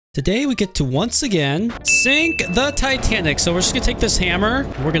Today we get to once again sink the Titanic. So we're just gonna take this hammer,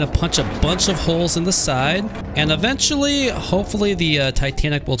 we're gonna punch a bunch of holes in the side, and eventually, hopefully the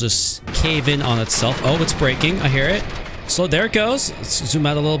Titanic will just cave in on itself. Oh, it's breaking, I hear it. So there it goes. Let's zoom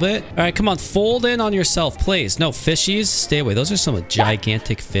out a little bit. All right, come on, fold in on yourself, please. No, fishies, stay away. Those are some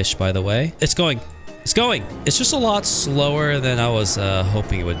gigantic fish, by the way. It's going. It's going. It's just a lot slower than I was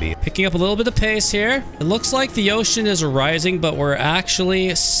hoping it would be. Picking up a little bit of pace here. It looks like the ocean is rising, but we're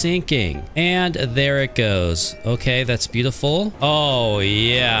actually sinking. And there it goes. Okay, that's beautiful. Oh,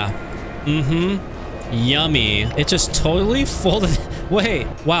 yeah. Yummy. It just totally folded. Wait.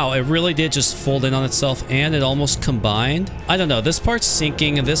 Wow, it really did just fold in on itself, and it almost combined. I don't know. This part's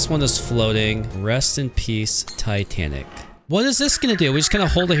sinking, and this one is floating. Rest in peace, Titanic. What is this gonna do? We just kind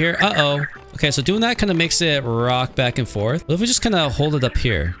of hold it here. Uh-oh. Okay, so doing that kind of makes it rock back and forth. What if we just kind of hold it up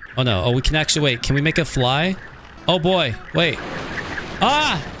here? Oh, no. Oh, we can actually... Wait, can we make it fly? Oh, boy. Wait.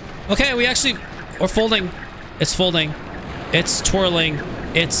 Ah! Okay, we're folding. It's folding. It's twirling.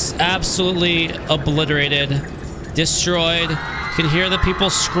 It's absolutely obliterated. Destroyed. You can hear the people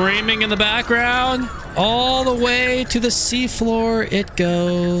screaming in the background. All the way to the seafloor it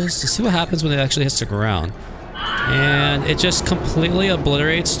goes. Let's see what happens when it actually hits the ground. And it just completely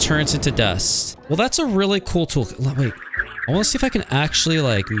obliterates, turns into dust. Well, that's a really cool tool. Wait, I want to see if I can actually,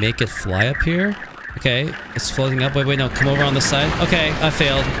 like, make it fly up here. Okay, it's floating up. Wait, no, come over on the side. Okay, I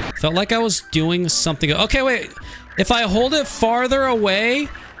failed. Felt like I was doing something. Okay, wait. If I hold it farther away,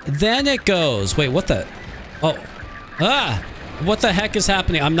 then it goes. Wait, what the? Oh. Ah! What the heck is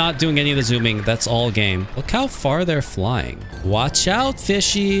happening? I'm not doing any of the zooming. That's all game. Look how far they're flying. Watch out,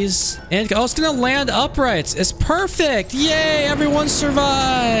 fishies. And oh, it's gonna land upright. It's perfect. Yay, everyone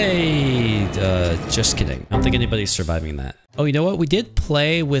survived. Just kidding. I don't think anybody's surviving that. Oh, you know what? We did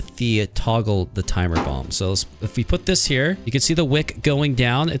play with the the timer bomb. So if we put this here, you can see the wick going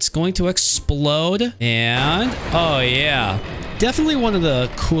down. It's going to explode. And, oh yeah. Definitely one of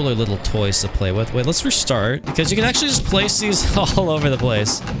the cooler little toys to play with. Wait, let's restart, because you can actually just place these all over the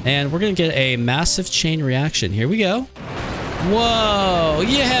place. And we're going to get a massive chain reaction. Here we go. Whoa,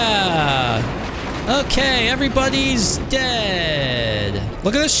 yeah. Okay, everybody's dead.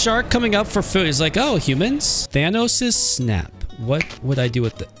 Look at this shark coming up for food. He's like, oh, humans? Thanos' snap. What would I do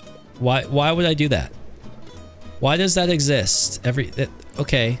with it? Why would I do that? Why does that exist?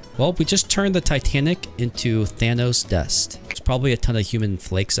 Okay, well, we just turned the Titanic into Thanos dust. There's probably a ton of human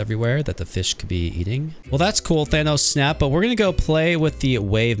flakes everywhere that the fish could be eating. Well, that's cool, Thanos snap, but we're gonna go play with the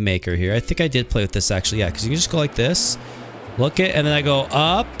wave maker here. I think I did play with this actually, yeah, because you can just go like this, look it, and then I go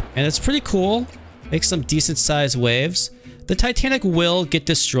up, and it's pretty cool. Make some decent sized waves. The Titanic will get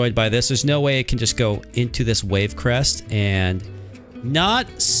destroyed by this. There's no way it can just go into this wave crest and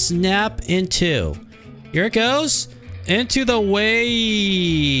not snap into. Here it goes. Into the way.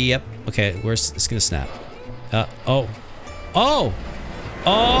 Yep. Okay, it's gonna snap. Oh. I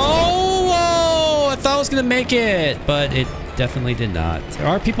thought I was gonna make it, but it definitely did not. There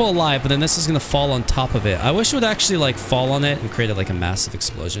are people alive, but then this is gonna fall on top of it. I wish it would actually like fall on it and create like a massive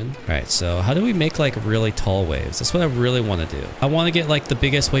explosion. All right, so how do we make like really tall waves? That's what I really want to do. I want to get like the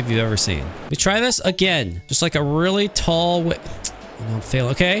biggest wave you've ever seen. We try this again. Just like a really tall wave. No, fail.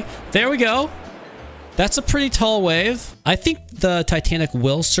 Okay, there we go. That's a pretty tall wave. I think the Titanic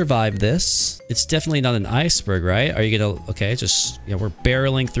will survive this. It's definitely not an iceberg, right? Are you gonna... Okay, just... Yeah, we're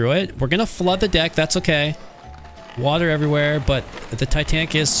barreling through it. We're gonna flood the deck. That's okay. Water everywhere, but the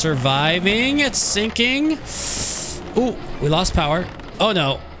Titanic is surviving. It's sinking. Ooh, we lost power. Oh,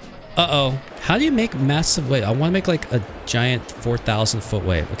 no. Uh-oh. How do you make massive wave? I want to make like a giant 4,000 foot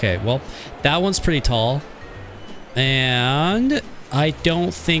wave. Okay, well, that one's pretty tall. And... I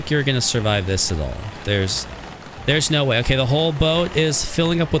don't think you're gonna survive this at all. There's no way. Okay, the whole boat is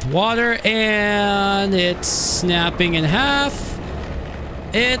filling up with water and it's snapping in half.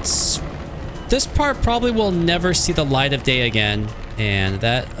 This part probably will never see the light of day again, and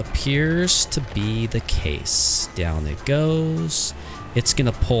that appears to be the case. Down it goes. It's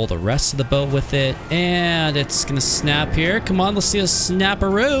gonna pull the rest of the boat with it, and it's gonna snap here. Come on, let's see a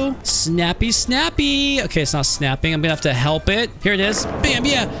snapperoo. Snappy, snappy. Okay, it's not snapping. I'm gonna have to help it. Here it is. Bam,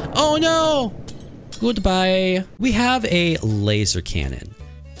 yeah. Oh no. Goodbye. We have a laser cannon.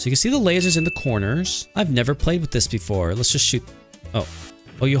 So you can see the lasers in the corners. I've never played with this before. Let's just shoot. Oh,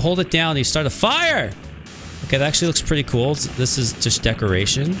 you hold it down and you start a fire. Okay, that actually looks pretty cool. This is just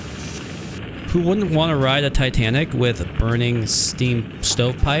decoration. Who wouldn't want to ride a Titanic with burning steam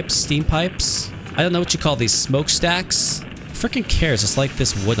pipes? I don't know what you call these, smokestacks? Who freaking cares? It's like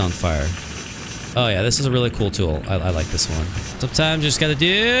this wood on fire. Oh yeah, this is a really cool tool. I like this one. Sometimes you just gotta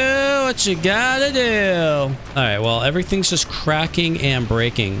do what you gotta do. All right, well, everything's just cracking and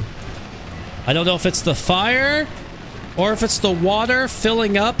breaking. I don't know if it's the fire or if it's the water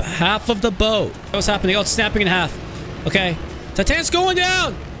filling up half of the boat. What's happening? Oh, it's snapping in half. Okay. Titanic's going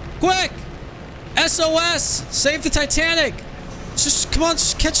down! Quick! SOS! Save the Titanic! Just, come on,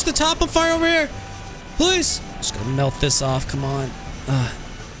 just catch the top on fire over here. Please. Just gonna melt this off, come on. I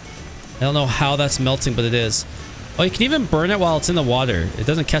don't know how that's melting, but it is. Oh, you can even burn it while it's in the water. It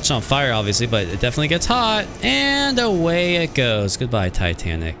doesn't catch on fire, obviously, but it definitely gets hot. And away it goes. Goodbye,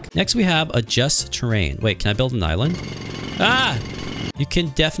 Titanic. Next, we have adjust terrain. Wait, can I build an island? Ah! You can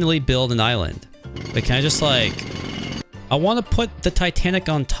definitely build an island. Wait, can I just, like... I want to put the Titanic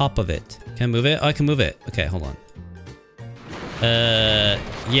on top of it. Can I move it? Oh, I can move it. Okay, hold on.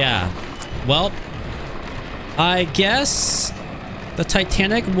 Yeah. Well, I guess the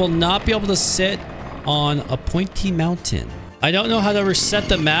Titanic will not be able to sit on a pointy mountain. I don't know how to reset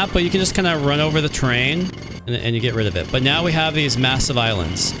the map, but you can just kind of run over the terrain and you get rid of it. But now we have these massive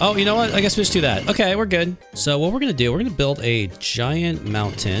islands. Oh, you know what? I guess we just do that. Okay, we're good. So what we're going to do, we're going to build a giant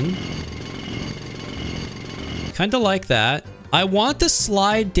mountain. Kind of like that. I want to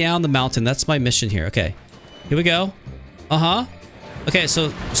slide down the mountain. That's my mission here. Okay, here we go. Uh-huh. Okay,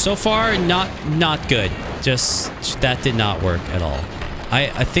 so far, not good. Just, that did not work at all.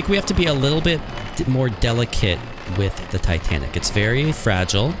 I think we have to be a little bit more delicate with the Titanic. It's very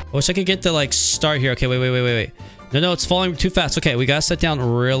fragile. I wish I could get to, like, start here. Okay, wait. No, it's falling too fast. Okay, we gotta set down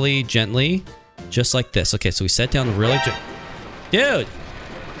really gently. Just like this. Okay, so we set down really Dude!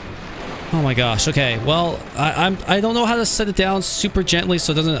 Oh my gosh. Okay, well, I don't know how to set it down super gently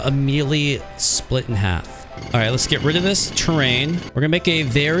so it doesn't immediately split in half. All right, let's get rid of this terrain. We're gonna make a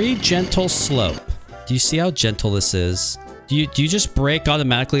very gentle slope. Do you see how gentle this is? Do you just break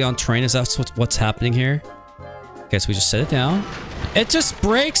automatically on terrain? Is that what's happening here? Okay, so we just set it down. It just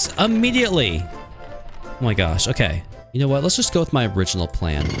breaks immediately. Oh my gosh. Okay. You know what? Let's just go with my original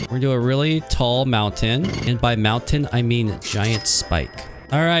plan. We're gonna do a really tall mountain, and by mountain I mean giant spike.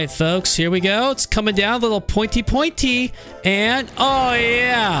 All right, folks, here we go. It's coming down, a little pointy, and oh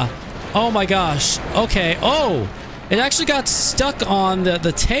yeah. Oh my gosh. Okay. Oh, it actually got stuck on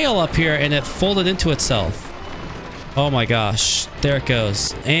the tail up here and it folded into itself. Oh my gosh. There it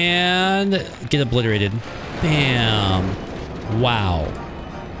goes. And get obliterated. Bam. Wow.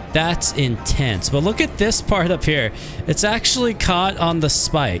 That's intense. But look at this part up here. It's actually caught on the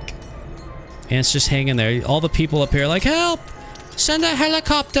spike. And it's just hanging there. All the people up here are like, help! Send a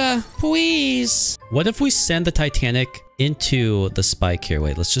helicopter, please. What if we send the Titanic into the spike here?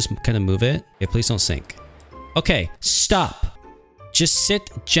 Wait, let's just kind of move it. Okay, please don't sink. Okay, stop. Just sit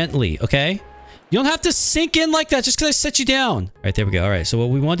gently, okay? You don't have to sink in like that just because I set you down. All right, there we go. All right, so what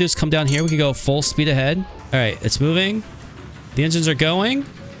we want to do is come down here. We can go full speed ahead. All right, it's moving. The engines are going.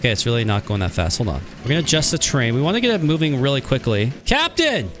 Okay, it's really not going that fast. Hold on. We're going to adjust the terrain. We want to get it moving really quickly.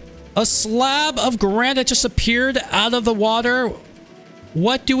 Captain! A slab of granite just appeared out of the water.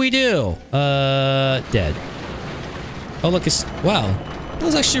 What do we do? Dead. Oh, look, it's... Wow. That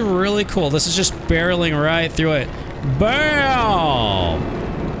was actually really cool. This is just barreling right through it. Bam!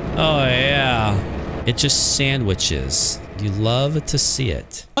 Oh, yeah. It just sandwiches. You love to see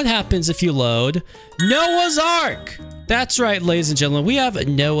it. What happens if you load Noah's Ark? That's right, ladies and gentlemen. We have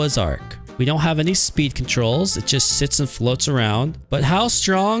Noah's Ark. We don't have any speed controls. It just sits and floats around. But how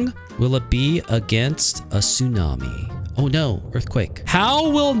strong will it be against a tsunami? Oh no, earthquake. How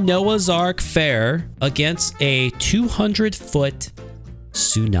will Noah's Ark fare against a 200-foot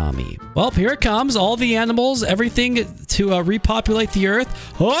tsunami? Well, here it comes. All the animals, everything to repopulate the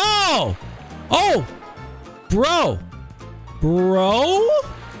earth. Oh! Oh! Bro!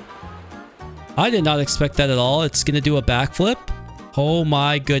 I did not expect that at all. It's gonna do a backflip. Oh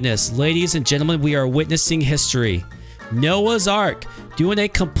my goodness. Ladies and gentlemen, we are witnessing history. Noah's Ark doing a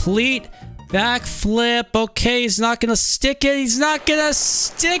complete backflip. Okay, he's not gonna stick it. He's not gonna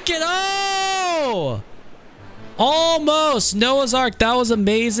stick it. Oh! Almost. Noah's Ark. That was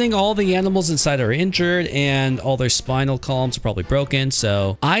amazing. All the animals inside are injured and all their spinal columns are probably broken.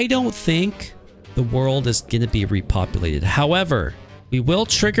 So I don't think the world is gonna be repopulated. However, we will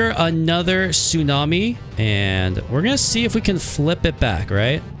trigger another tsunami, and we're gonna see if we can flip it back,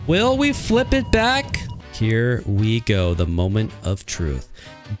 right? Will we flip it back? Here we go, the moment of truth.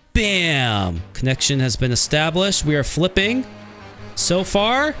 Bam! Connection has been established. We are flipping. So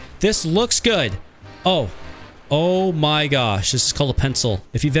far, this looks good. Oh my gosh, this is called a pencil.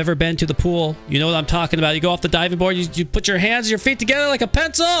 If you've ever been to the pool, you know what I'm talking about. You go off the diving board, you put your hands and your feet together like a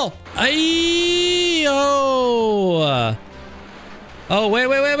pencil. Oh,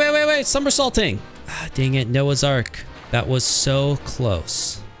 wait. Somersaulting. Ah, dang it, Noah's Ark. That was so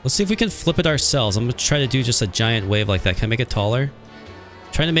close. Let's see if we can flip it ourselves. I'm gonna try to do just a giant wave like that. Can I make it taller?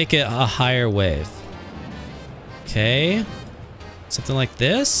 Trying to make it a higher wave. Okay. Something like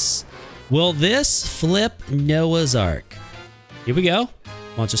this. Will this flip Noah's Ark? Here we go.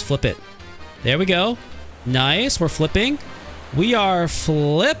 Come on, just flip it. There we go. Nice. We're flipping. We are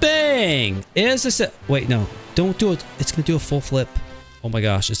flipping. Is this it? Wait, no. Don't do it. It's going to do a full flip. Oh my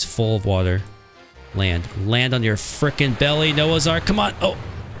gosh. It's full of water. Land. Land on your frickin' belly, Noah's Ark. Come on. Oh.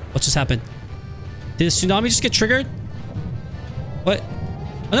 What just happened? Did a tsunami just get triggered? What?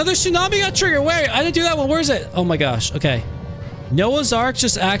 Another tsunami got triggered. Where? I didn't do that one. Where is it? Oh my gosh. Okay. Noah's Ark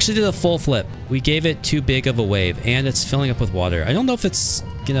just actually did a full flip. We gave it too big of a wave, and it's filling up with water. I don't know if it's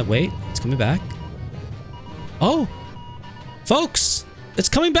gonna... Wait, it's coming back. Oh, folks, it's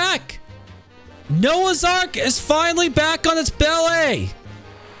coming back. Noah's Ark is finally back on its belly.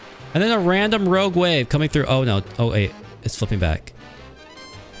 And then a random rogue wave coming through. Oh, no. Oh, wait, it's flipping back.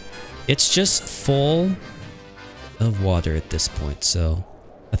 It's just full of water at this point, so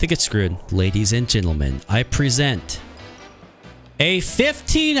I think it's screwed. Ladies and gentlemen, I present... a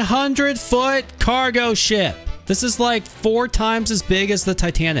 1,500-foot cargo ship. This is like 4 times as big as the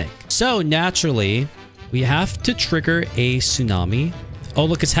Titanic. So naturally, we have to trigger a tsunami. Oh,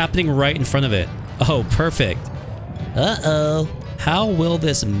 look, it's happening right in front of it. Oh, perfect. Uh-oh. How will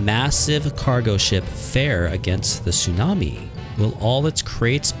this massive cargo ship fare against the tsunami? Will all its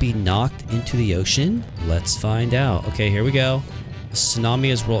crates be knocked into the ocean? Let's find out. Okay, here we go. The tsunami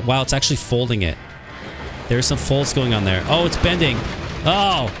is rolling. Wow, it's actually folding it. There's some folds going on there. Oh, it's bending.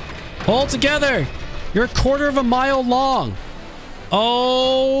 Oh, hold together. You're 1/4 mile long.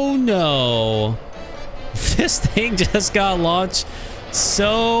 Oh, no. This thing just got launched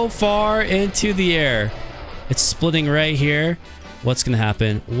so far into the air. It's splitting right here. What's going to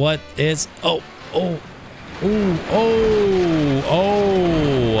happen? What is... Oh, oh, oh, oh,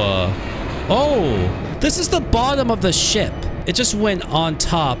 oh, oh. This is the bottom of the ship. It just went on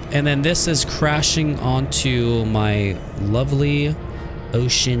top, and then this is crashing onto my lovely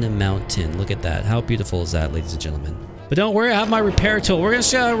ocean mountain. Look at that. How beautiful is that, ladies and gentlemen? But don't worry, I have my repair tool. We're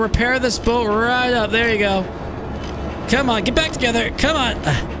just gonna repair this boat right up. There you go. Come on, get back together. Come on.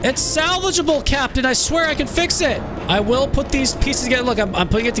 It's salvageable, Captain. I swear I can fix it. I will put these pieces together. Look, I'm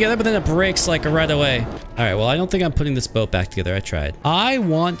putting it together, but then it breaks like right away. All right, well, I don't think I'm putting this boat back together. I tried. I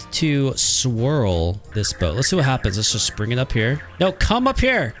want to swirl this boat. Let's see what happens. Let's just bring it up here. No, come up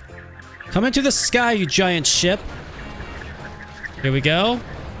here. Come into the sky, you giant ship. Here we go.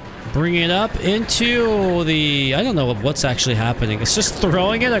 Bring it up into the... I don't know what's actually happening. It's just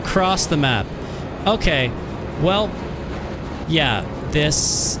throwing it across the map. Okay, well... yeah,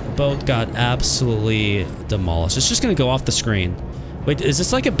 this boat got absolutely demolished. It's just gonna go off the screen. Wait, is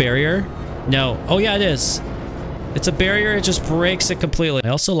this like a barrier? No. Oh yeah, it is. It's a barrier. It just breaks it completely. I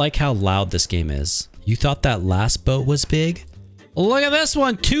also like how loud this game is. You thought that last boat was big? Look at this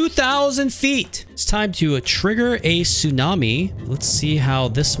one, 2,000 feet. It's time to trigger a tsunami. Let's see how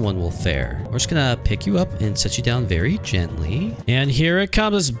this one will fare. We're just gonna pick you up and set you down very gently. And here it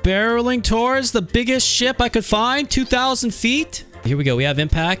comes, barreling towards the biggest ship I could find, 2,000 feet. Here we go, we have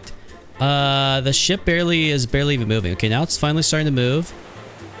impact. The ship is barely even moving. Okay, now it's finally starting to move.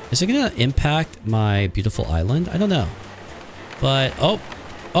 Is it gonna impact my beautiful island? I don't know. But,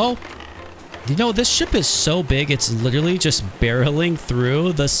 oh. You know, this ship is so big, it's literally just barreling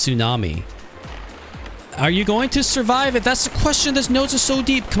through the tsunami. Are you going to survive it? That's the question. This nose is so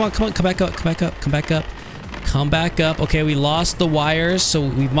deep. Come on, come back up, come back up, come back up. Come back up. Okay, we lost the wires, so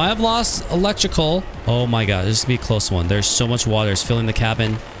we might have lost electrical. Oh my god, this is gonna be a close one. There's so much water. It's filling the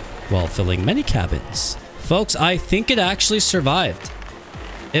cabin. Well, filling many cabins. Folks, I think it actually survived.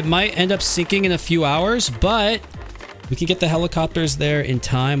 It might end up sinking in a few hours, but... we can get the helicopters there in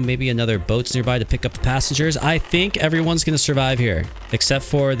time. Maybe another boat's nearby to pick up the passengers. I think everyone's going to survive here. Except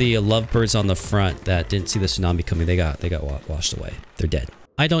for the lovebirds on the front that didn't see the tsunami coming. They got washed away. They're dead.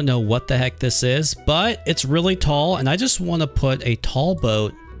 I don't know what the heck this is, but it's really tall. And I just want to put a tall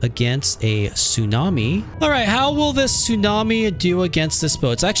boat against a tsunami. All right, how will this tsunami do against this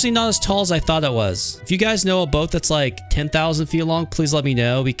boat? It's actually not as tall as I thought it was. If you guys know a boat that's like 10,000 feet long, please let me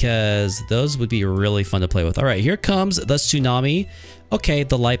know because those would be really fun to play with. All right, here comes the tsunami. Okay,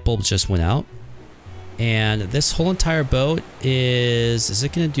 the light bulb just went out. And this whole entire boat is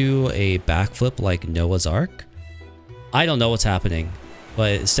it gonna do a backflip like Noah's Ark? I don't know what's happening,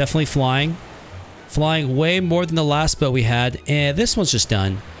 but it's definitely flying. Flying way more than the last boat we had. And this one's just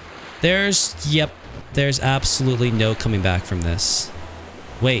done. There's absolutely no coming back from this.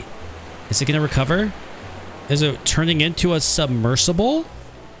 Wait, is it gonna recover? Is it turning into a submersible?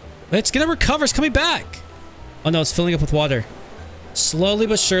 It's gonna recover, it's coming back. Oh no, it's filling up with water. Slowly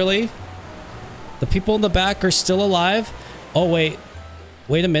but surely. The people in the back are still alive. Oh, wait.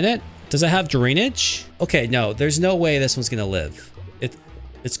 Wait a minute. Does it have drainage? Okay, no. There's no way this one's gonna live.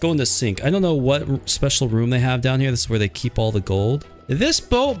 It's going to sink. I don't know what special room they have down here. This is where they keep all the gold. This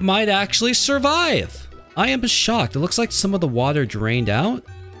boat might actually survive. I am shocked. It looks like some of the water drained out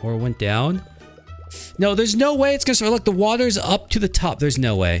or went down. No, there's no way it's gonna survive. Look, the water's up to the top. There's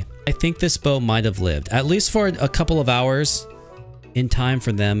no way. I think this boat might have lived, at least for a couple of hours, in time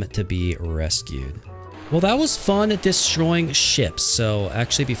for them to be rescued. Well, that was fun at destroying ships. So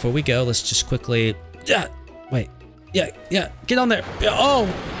actually, before we go, let's just quickly... wait. Yeah, get on there. Oh,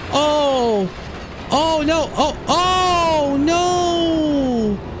 no. Oh,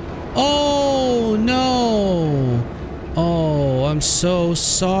 no. Oh, no. Oh, I'm so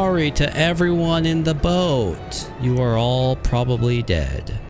sorry to everyone in the boat. You are all probably dead.